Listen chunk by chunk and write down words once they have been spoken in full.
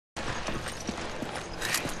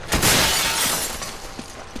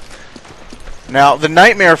Now, the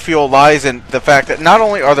nightmare fuel lies in the fact that not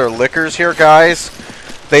only are there lickers here, guys,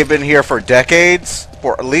 they've been here for decades,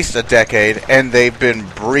 or at least a decade, and they've been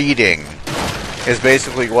breeding, is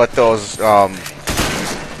basically what those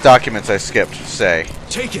documents I skipped say.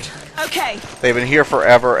 Take it. Okay. They've been here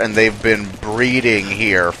forever, and they've been breeding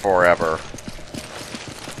here forever.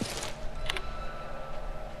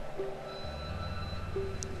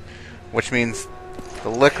 Which means the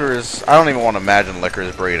lickers... I don't even want to imagine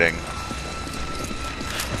lickers breeding.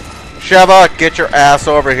 Sheva, get your ass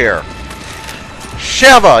over here.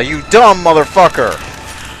 Sheva, you dumb motherfucker.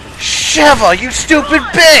 Sheva, you stupid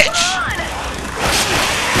bitch!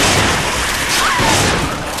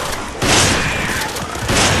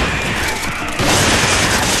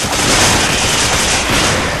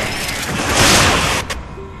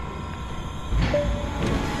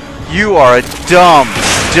 You are a dumb,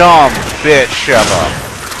 dumb bitch, Sheva.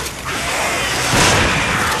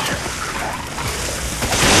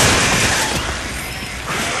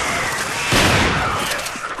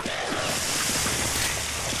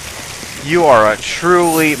 You are a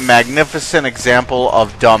truly magnificent example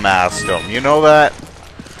of dumbassdom. You know that?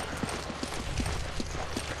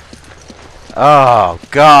 Oh,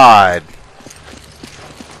 God.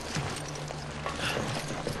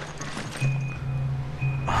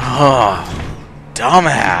 Oh,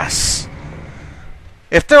 dumbass.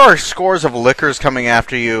 If there are scores of lickers coming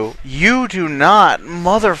after you, you do not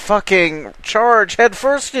motherfucking charge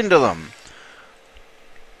headfirst into them.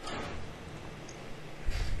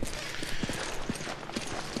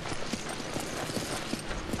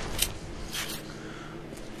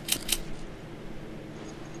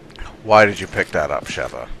 Why did you pick that up,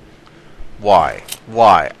 Sheva? Why?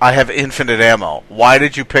 Why? I have infinite ammo. Why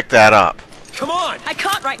did you pick that up? Come on! I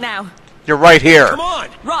can't right now. You're right here. Come on!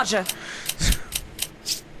 Roger.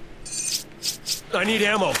 I need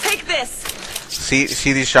ammo. Take this. See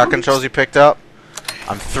these shotgun shells you picked up?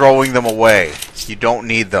 I'm throwing them away. You don't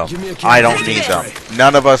need them. Give me a I don't can. need Take them. this.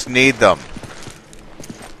 None of us need them.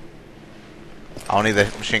 I don't need the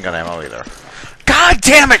machine gun ammo either. God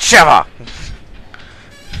damn it, Sheva!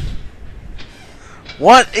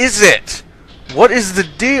 What is it? What is the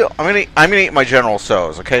deal? I'm gonna eat my General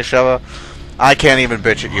So's, okay, Sheva? I can't even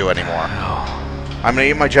bitch at you anymore. I'm gonna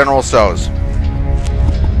eat my General So's.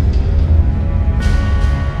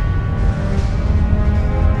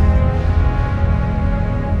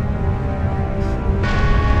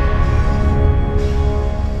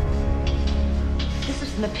 This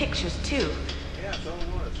was in the pictures, too. Yeah, so it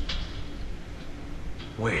was.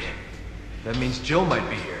 Wait. That means Jill might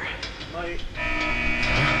be here. Might.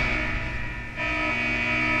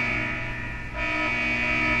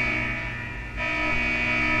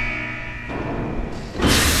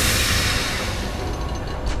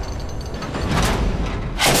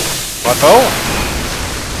 What? Oh!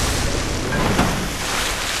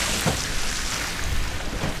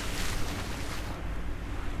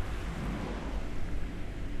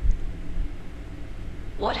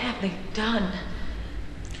 What have they done?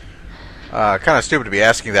 Kind of stupid to be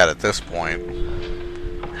asking that at this point.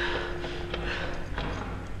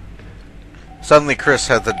 Suddenly Chris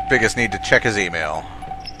had the biggest need to check his email.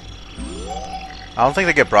 I don't think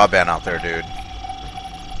they get broadband out there, dude.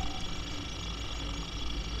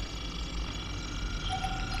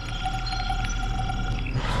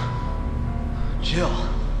 Jill.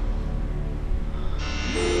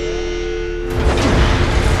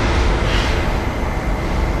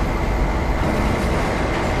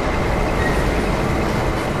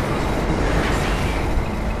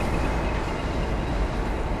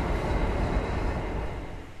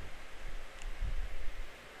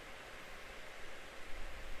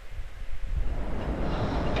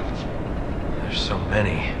 There's so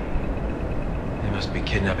many. They must be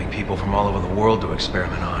kidnapping people from all over the world to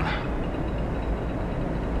experiment on.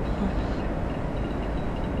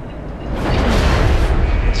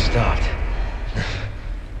 It stopped.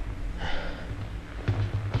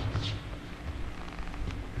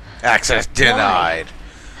 Access denied.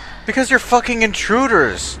 Because you're fucking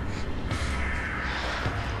intruders.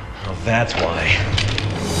 Oh, that's why.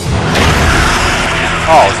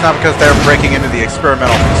 Oh, it's not because they're breaking into the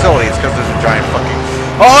experimental facility. It's because there's a giant fucking...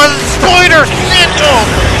 Oh, the spider! Shit!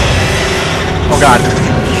 Oh, God.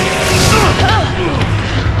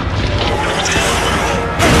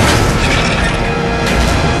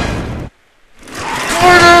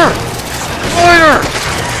 Spider! Spider!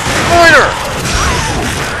 Spider!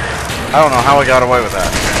 I don't know how I got away with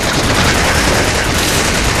that.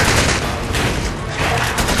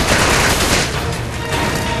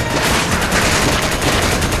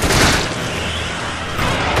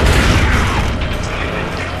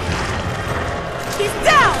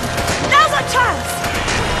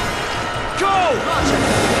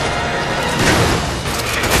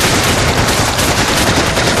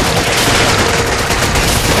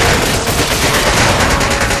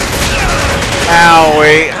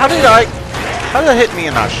 How did it hit me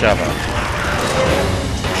and not Sheva?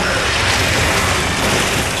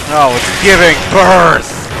 Oh, it's giving birth!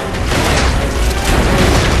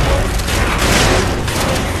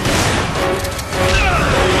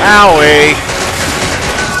 Owie!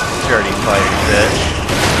 Dirty fighting bitch.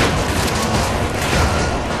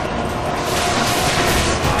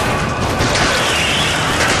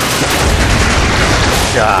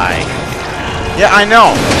 Die. Yeah, I know.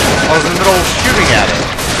 I was in the middle of shooting at it.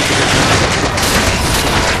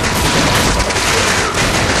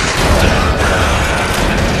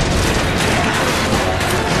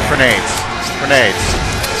 Grenades. Grenades.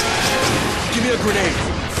 Give me a grenade.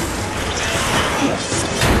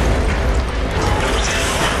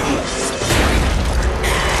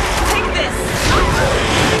 Take this!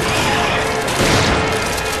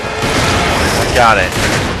 I got it.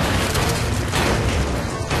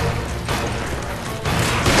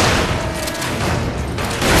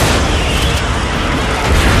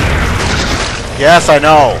 Yes, I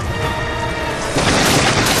know.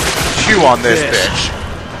 Chew on this bitch.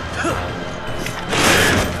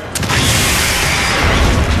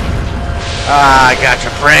 Ah, I got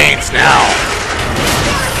your brains now.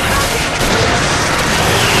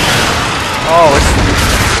 Oh, it's...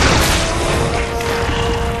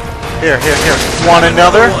 Here. Want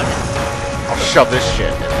another? I'll shove this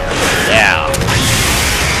shit in there. Yeah.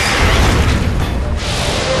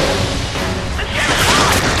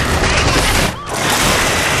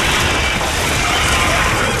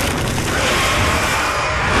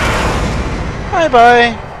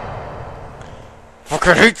 Bye-bye.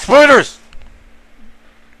 Fucking hate spiders!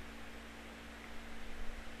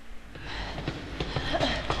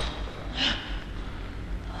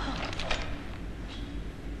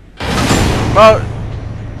 Well...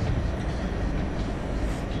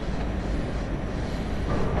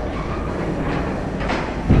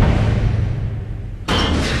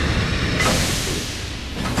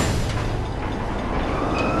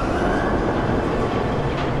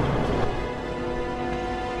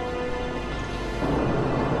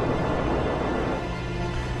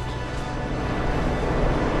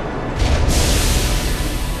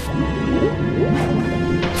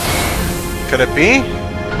 Could it be?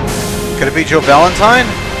 Could it be Joe Valentine?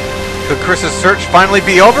 Could Chris's search finally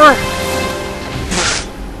be over?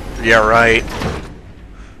 Yeah, right.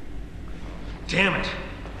 Damn it.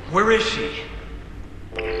 Where is she?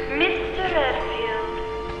 Mr.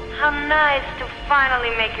 Redfield, how nice to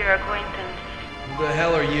finally make your acquaintance. Who the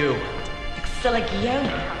hell are you?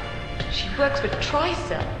 Exiligiona. She works with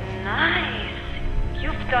Tricep, Nice.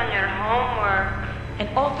 You've done your homework. an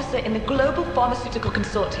officer in the Global Pharmaceutical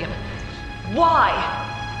Consortium. Why?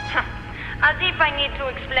 As if I need to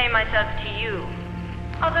explain myself to you.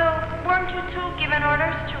 Although, weren't you two given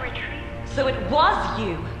orders to retreat? So it was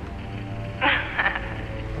you.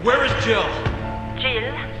 Where is Jill?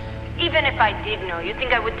 Jill, even if I did know, you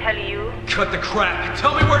think I would tell you? Cut the crap.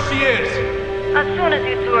 Tell me where she is. As soon as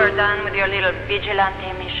you two are done with your little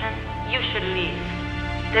vigilante mission, you should leave.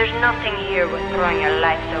 There's nothing here worth throwing your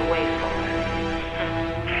lives away for.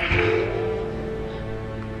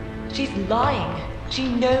 She's lying. She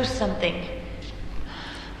knows something.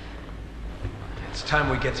 It's time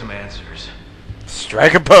we get some answers.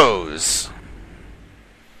 Strike a pose.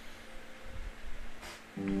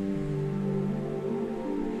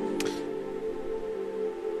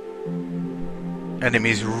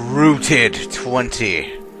 Enemies rooted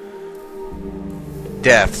 20.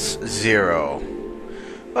 Deaths 0.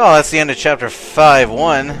 Well, that's the end of chapter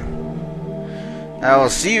 5-1. I will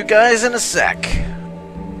see you guys in a sec.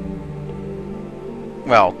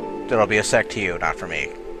 Well, it'll be a sec to you, not for me.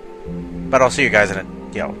 But I'll see you guys in a,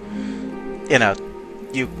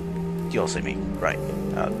 you'll see me, right.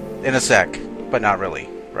 In a sec, but not really,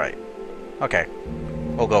 right. Okay,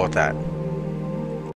 we'll go with that.